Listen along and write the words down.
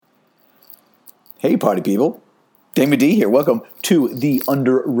Hey, party people. Damon D here. Welcome to the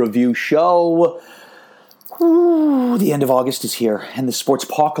Under Review Show. Ooh, the end of August is here, and the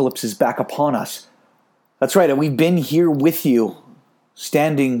Sportspocalypse is back upon us. That's right, and we've been here with you,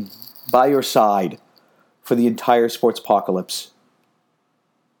 standing by your side for the entire Sportspocalypse.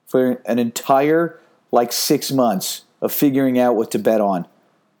 For an entire, 6 months of figuring out what to bet on.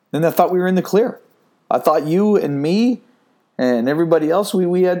 Then I thought we were in the clear. I thought you and me and everybody else,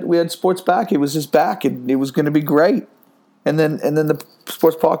 we had sports back. It was just back, and it was going to be great. And then the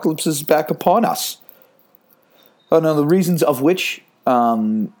Sportspocalypse is back upon us. Oh, no, the reasons of which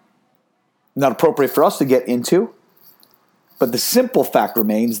not appropriate for us to get into, but the simple fact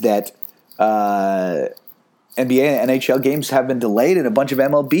remains that NBA and NHL games have been delayed, and a bunch of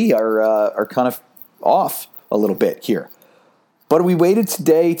MLB are kind of off a little bit here. But we waited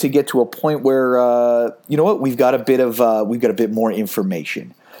today to get to a point where we've got a bit more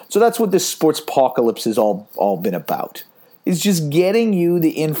information. So that's what this Sportspocalypse has all been about. It's just getting you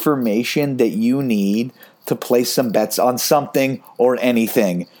the information that you need to place some bets on something or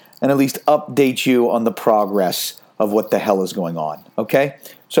anything, and at least update you on the progress of what the hell is going on. Okay,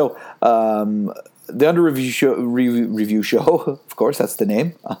 so the Under Review Show, of course, that's the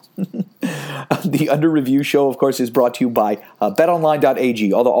name. The Under Review Show, of course, is brought to you by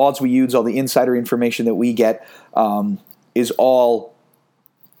betonline.ag. All the odds we use, all the insider information that we get is all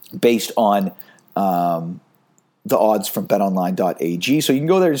based on the odds from betonline.ag. So you can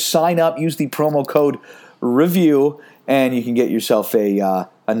go there and sign up, use the promo code REVIEW, and you can get yourself a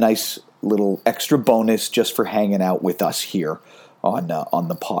nice little extra bonus just for hanging out with us here on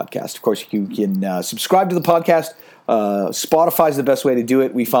the podcast. Of course, you can subscribe to the podcast. Spotify is the best way to do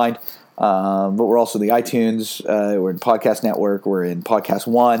it, we find. But we're also the iTunes. We're in Podcast Network. We're in Podcast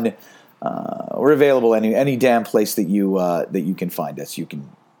One. We're available any damn place that you can find us. You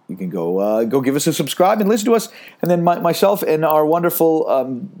can go give us a subscribe and listen to us. And then myself and our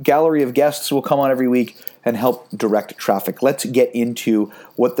wonderful gallery of guests will come on every week and help direct traffic. Let's get into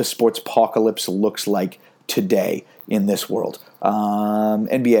what the Sportspocalypse looks like today in this world.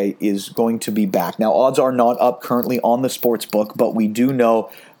 NBA is going to be back. Now, odds are not up currently on the sportsbook, but we do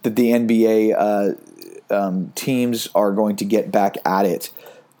know that the NBA teams are going to get back at it,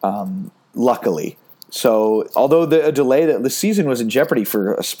 luckily. So, although a delay, the season was in jeopardy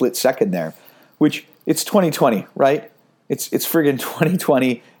for a split second there, which it's 2020, right? It's friggin'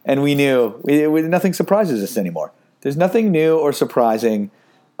 2020, and we knew nothing surprises us anymore. There's nothing new or surprising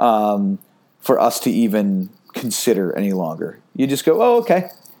for us to even consider any longer. You just go, oh, okay.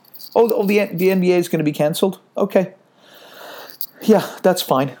 Oh, the NBA is going to be canceled? Okay. Yeah, that's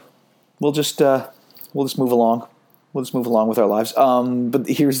fine. We'll just move along. We'll just move along with our lives. But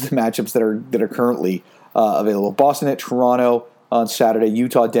here's the matchups that are currently available: Boston at Toronto on Saturday,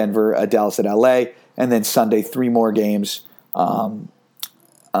 Utah, Denver, Dallas at LA, and then Sunday 3 more games. And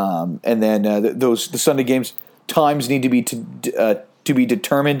then the Sunday games times need to be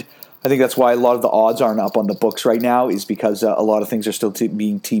determined. I think that's why a lot of the odds aren't up on the books right now, is because a lot of things are still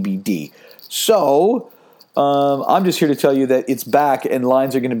being TBD. So I'm just here to tell you that it's back, and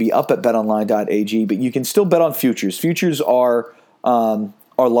lines are going to be up at betonline.ag, but you can still bet on futures. Futures are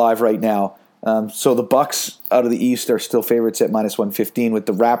live right now. So the Bucks out of the East are still favorites at -115, with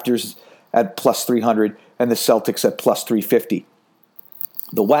the Raptors at +300 and the Celtics at +350.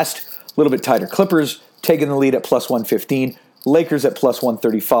 The West, a little bit tighter. Clippers taking the lead at +115. Lakers at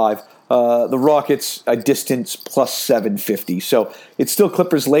 +135. The Rockets a distance +750. So it's still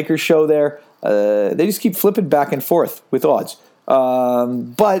Clippers-Lakers show there. They just keep flipping back and forth with odds.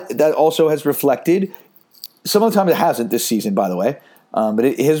 But that also has reflected, some of the time it hasn't this season, by the way, but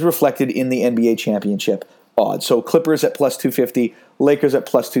it has reflected in the NBA championship odds. So Clippers at +250, Lakers at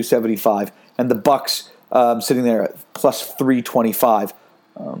 +275, and the Bucks sitting there at +325.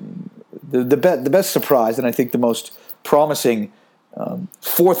 The best surprise, and I think the most promising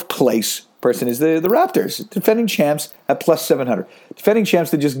fourth place person is the Raptors, defending champs at +700. Defending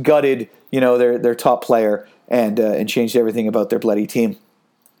champs that just gutted, their top player and changed everything about their bloody team.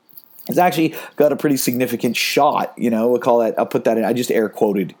 It's actually got a pretty significant shot. We'll call that. I'll put that in. I just air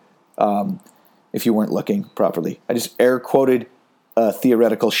quoted. If you weren't looking properly, I just air quoted a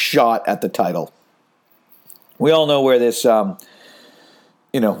theoretical shot at the title. We all know where this. We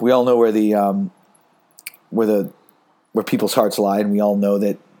all know where people's hearts lie, and we all know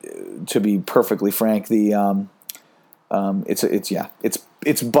that. To be perfectly frank, it's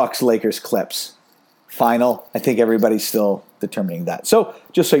Bucks, Lakers, Clips final. I think everybody's still determining that. So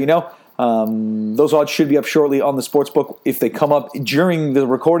just so you know, those odds should be up shortly on the sportsbook. If they come up during the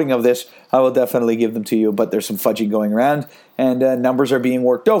recording of this, I will definitely give them to you. But there's some fudging going around, and numbers are being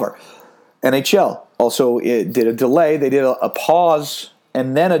worked over. NHL also did a delay. They did a pause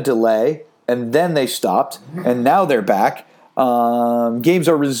and then a delay, and then they stopped, and now they're back. Games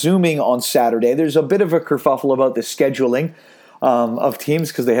are resuming on Saturday. There's a bit of a kerfuffle about the scheduling of teams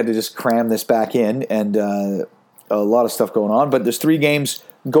because they had to just cram this back in, and a lot of stuff going on. But there's 3 games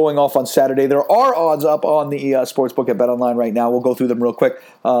going off on Saturday. There are odds up on the Sportsbook at BetOnline right now. We'll go through them real quick.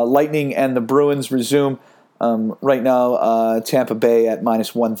 Lightning and the Bruins resume. Right now, Tampa Bay at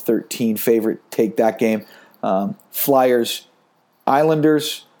 -113 favorite. Take that game. Flyers,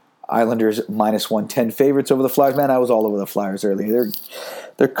 Islanders. Islanders -110 favorites over the Flyers. Man, I was all over the Flyers earlier.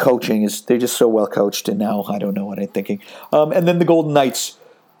 Their coaching they're just so well coached, and now I don't know what I'm thinking. And then the Golden Knights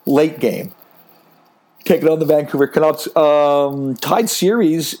late game, taking on the Vancouver Canucks. Tied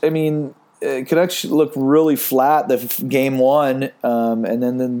series. I mean, Canucks looked really flat the game 1, and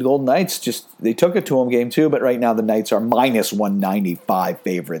then the Golden Knights they took it to them game 2. But right now the Knights are -195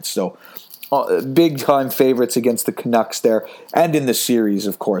 favorites. So. Big-time favorites against the Canucks there. And in the series,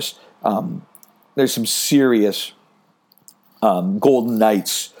 of course, there's some serious Golden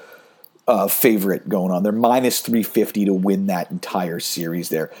Knights favorite going on. They're -350 to win that entire series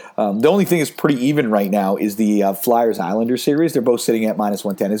there. The only thing that's pretty even right now is the Flyers-Islanders series. They're both sitting at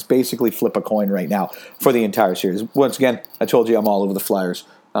 -110. It's basically flip a coin right now for the entire series. Once again, I told you I'm all over the Flyers.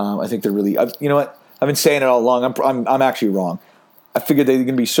 I think they're really... you know what? I've been saying it all along. I'm actually wrong. I figured they're going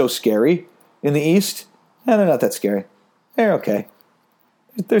to be so scary in the East. And they're not that scary. They're okay.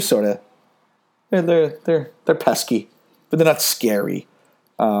 They're sort of... They're pesky. But they're not scary.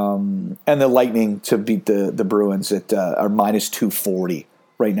 And the Lightning to beat the Bruins are -240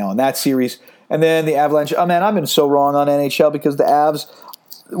 right now in that series. And then the Avalanche. Oh, man, I've been so wrong on NHL because the Avs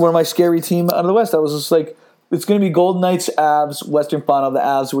were my scary team out of the West. I was just like, it's going to be Golden Knights, Avs, Western Final. The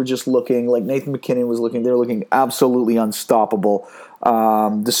Avs were just looking, like Nathan McKinnon was looking, they were looking absolutely unstoppable.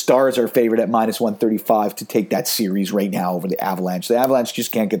 The Stars are favored at -135 to take that series right now over the Avalanche. The Avalanche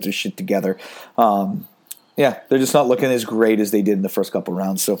just can't get their shit together. Yeah, they're just not looking as great as they did in the first couple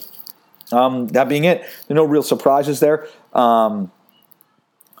rounds. So that being it, there are no real surprises there.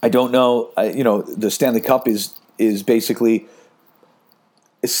 I don't know. The Stanley Cup is basically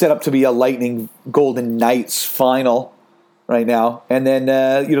set up to be a Lightning Golden Knights final right now. And then,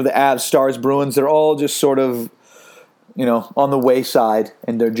 the Avs, Stars, Bruins, they're all just sort of, on the wayside,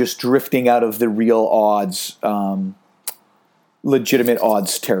 and they're just drifting out of the real odds, legitimate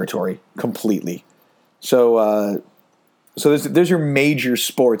odds territory completely. So there's your major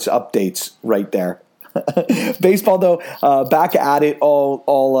sports updates right there. Baseball, though, back at it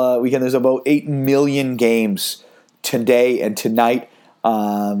all weekend. There's about 8 million games today and tonight.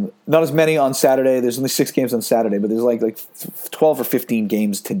 Not as many on Saturday. There's only 6 games on Saturday, but there's like 12 or 15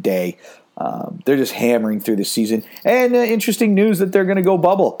 games today. They're just hammering through the season. And interesting news that they're going to go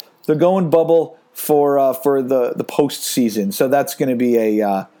bubble. They're going bubble for the postseason. So that's going to be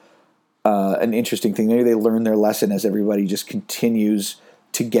an interesting thing. Maybe they learn their lesson as everybody just continues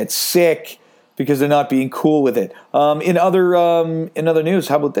to get sick because they're not being cool with it. In other news,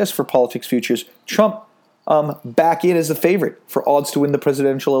 how about this for politics futures? Trump back in as the favorite for odds to win the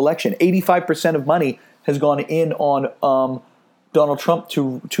presidential election. 85% of money has gone in on Donald Trump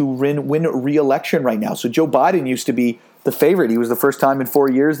to win re-election right now. So Joe Biden used to be the favorite. He was the first time in 4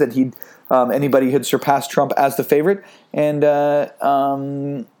 years that anybody had surpassed Trump as the favorite. And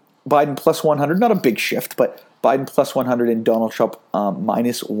Biden plus 100, not a big shift, but Biden plus 100 and Donald Trump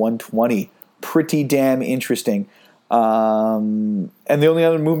minus 120. Pretty damn interesting. And the only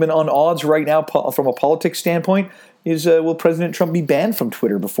other movement on odds right now from a politics standpoint is will President Trump be banned from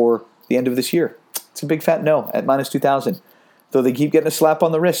Twitter before the end of this year? It's a big fat no at minus 2,000. Though they keep getting a slap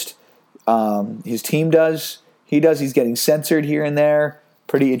on the wrist. His team does. He does. He's getting censored here and there.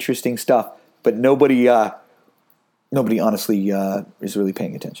 Pretty interesting stuff. But nobody honestly is really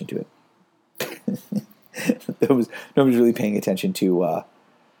paying attention to it. Nobody's really paying attention to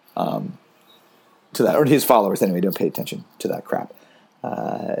that, or his followers anyway. Don't pay attention to that crap.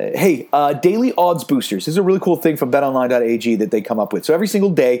 Hey, daily odds boosters. This is a really cool thing from BetOnline.ag that they come up with. So every single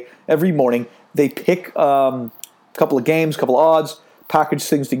day, every morning, they pick a couple of games, couple of odds, package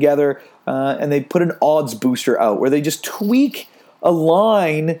things together, and they put an odds booster out where they just tweak a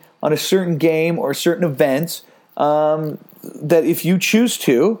line on a certain game or a certain event that if you choose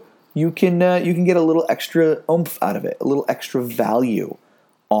to, you can get a little extra oomph out of it, a little extra value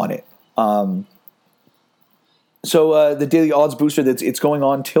on it. So the daily odds booster, it's going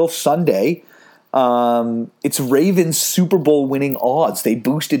on till Sunday. It's Ravens Super Bowl winning odds. They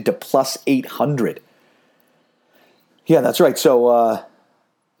boosted to plus 800. Yeah, that's right. So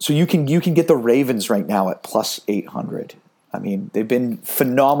you can get the Ravens right now at plus 800. I mean, they've been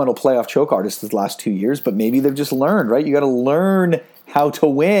phenomenal playoff choke artists the last 2 years, but maybe they've just learned, right? You got to learn how to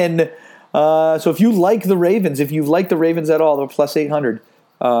win. So if you like the Ravens, if you've liked the Ravens at all, they're plus 800.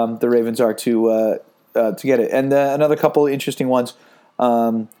 The Ravens are to get it. And another couple of interesting ones,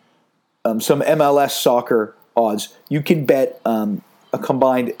 some MLS soccer odds. You can bet a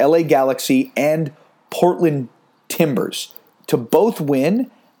combined LA Galaxy and Portland Timbers to both win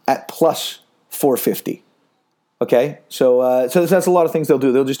at plus 450. Okay, so that's a lot of things they'll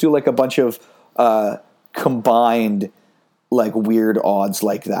do. They'll just do like a bunch of combined like weird odds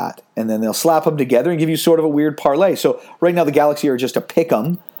like that, and then they'll slap them together and give you sort of a weird parlay. So right now the Galaxy are just a pick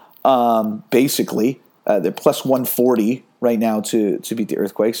 'em, basically. They're plus 140 right now to beat the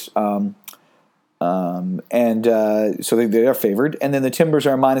Earthquakes, so they are favored. And then the Timbers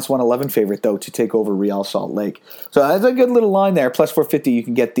are a minus 111 favorite though to take over Real Salt Lake. So that's a good little line there. Plus 450, you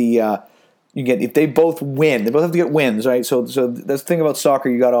can get the. If they both win, they both have to get wins, right? So that's the thing about soccer.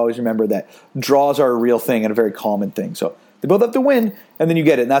 You got to always remember that draws are a real thing and a very common thing. So they both have to win, and then you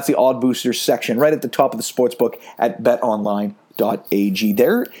get it. And that's the odd boosters section right at the top of the sportsbook at betonline.ag.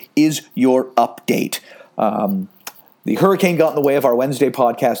 There is your update. The hurricane got in the way of our Wednesday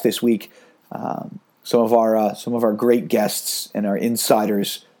podcast this week. Some of our great guests and our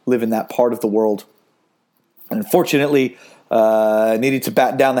insiders live in that part of the world, and unfortunately. Needed to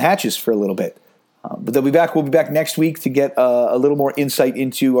batten down the hatches for a little bit. But they'll be back. We'll be back next week to get a little more insight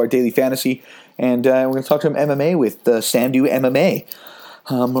into our daily fantasy. And we're going to talk some MMA with Sandu MMA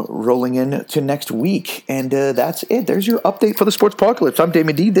rolling in to next week. And that's it. There's your update for the Sportspocalypse. I'm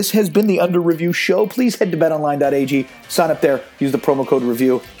Damon D. This has been the Under Review Show. Please head to betonline.ag. Sign up there. Use the promo code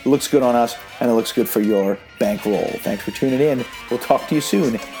REVIEW. It looks good on us, and it looks good for your bankroll. Thanks for tuning in. We'll talk to you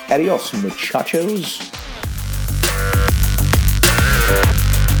soon. Adios, muchachos.